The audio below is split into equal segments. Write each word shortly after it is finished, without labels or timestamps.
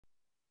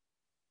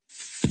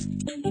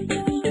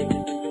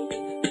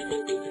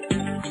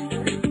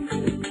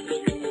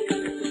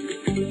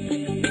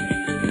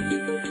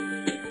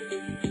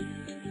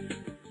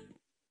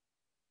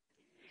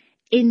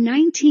In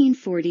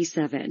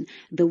 1947,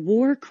 the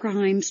War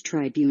Crimes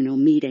Tribunal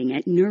meeting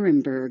at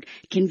Nuremberg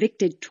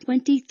convicted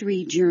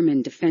 23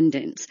 German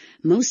defendants,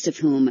 most of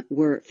whom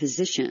were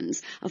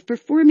physicians, of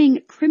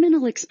performing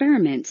criminal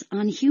experiments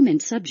on human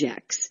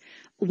subjects.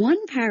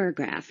 One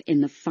paragraph in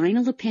the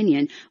final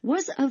opinion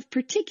was of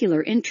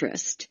particular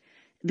interest.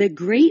 The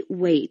great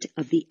weight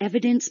of the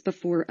evidence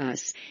before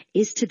us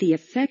is to the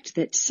effect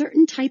that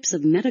certain types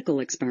of medical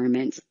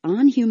experiments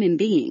on human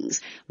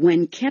beings,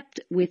 when kept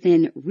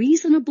within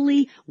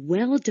reasonably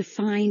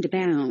well-defined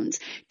bounds,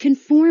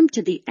 conform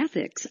to the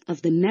ethics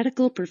of the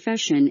medical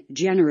profession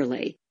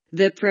generally.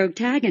 The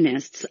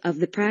protagonists of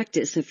the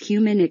practice of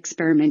human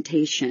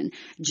experimentation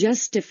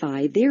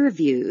justify their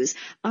views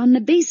on the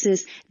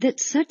basis that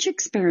such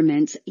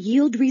experiments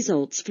yield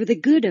results for the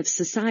good of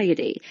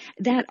society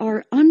that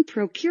are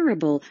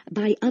unprocurable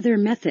by other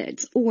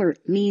methods or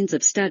means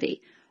of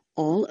study.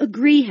 All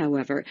agree,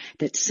 however,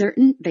 that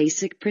certain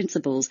basic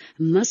principles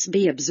must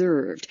be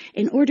observed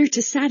in order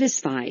to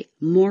satisfy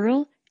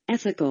moral,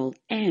 ethical,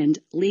 and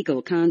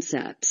legal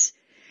concepts.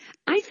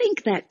 I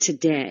think that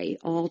today,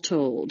 all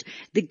told,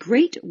 the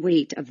great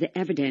weight of the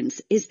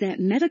evidence is that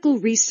medical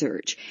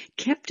research,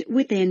 kept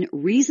within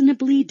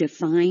reasonably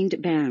defined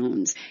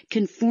bounds,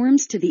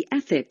 conforms to the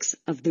ethics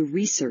of the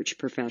research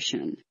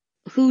profession.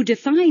 Who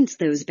defines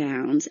those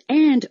bounds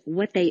and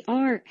what they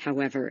are,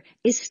 however,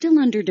 is still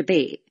under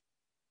debate.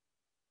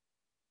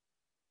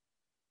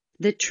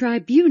 The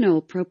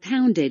tribunal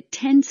propounded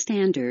 10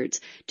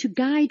 standards to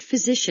guide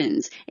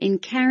physicians in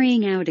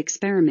carrying out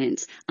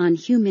experiments on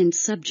human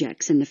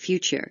subjects in the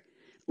future.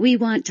 We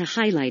want to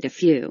highlight a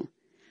few.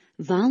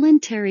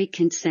 Voluntary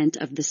consent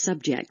of the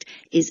subject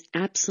is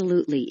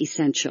absolutely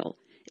essential.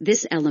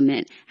 This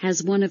element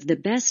has one of the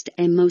best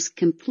and most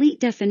complete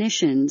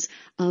definitions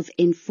of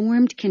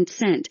informed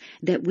consent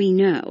that we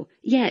know,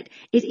 yet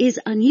it is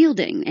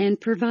unyielding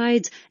and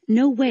provides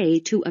no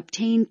way to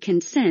obtain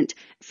consent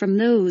from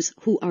those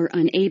who are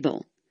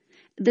unable.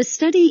 The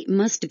study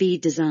must be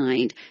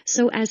designed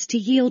so as to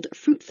yield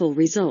fruitful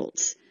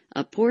results.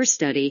 A poor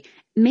study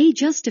may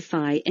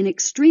justify an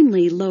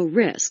extremely low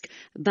risk,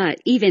 but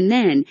even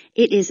then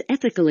it is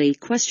ethically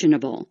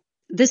questionable.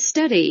 The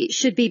study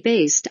should be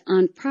based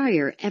on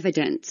prior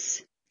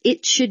evidence.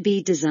 It should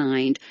be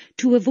designed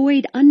to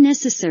avoid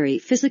unnecessary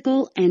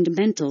physical and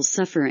mental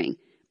suffering.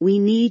 We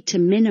need to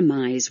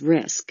minimize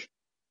risk.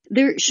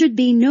 There should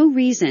be no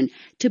reason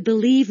to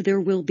believe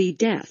there will be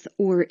death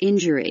or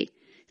injury.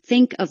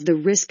 Think of the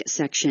risk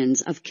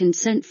sections of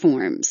consent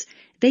forms.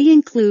 They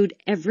include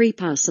every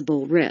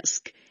possible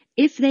risk.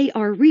 If they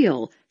are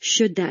real,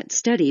 should that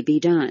study be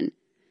done?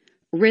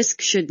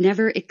 Risk should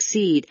never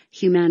exceed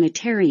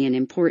humanitarian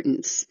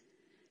importance.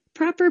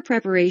 Proper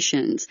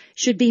preparations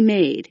should be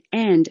made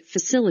and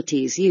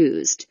facilities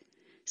used.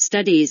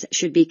 Studies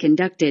should be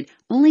conducted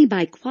only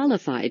by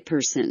qualified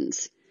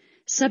persons.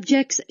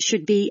 Subjects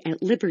should be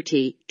at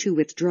liberty to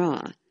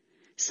withdraw.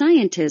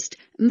 Scientists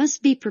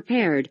must be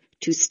prepared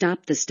to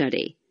stop the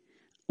study.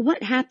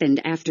 What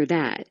happened after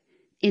that?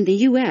 In the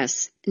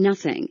U.S.,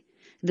 nothing.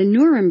 The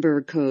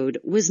Nuremberg Code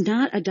was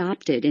not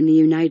adopted in the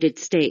United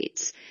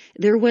States.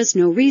 There was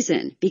no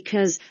reason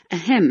because,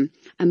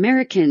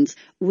 Americans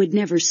would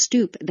never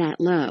stoop that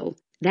low.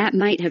 That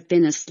might have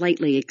been a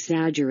slightly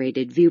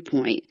exaggerated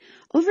viewpoint.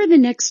 Over the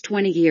next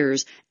 20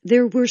 years,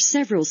 there were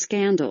several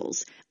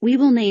scandals. We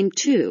will name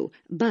 2,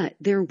 but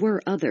there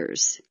were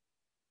others.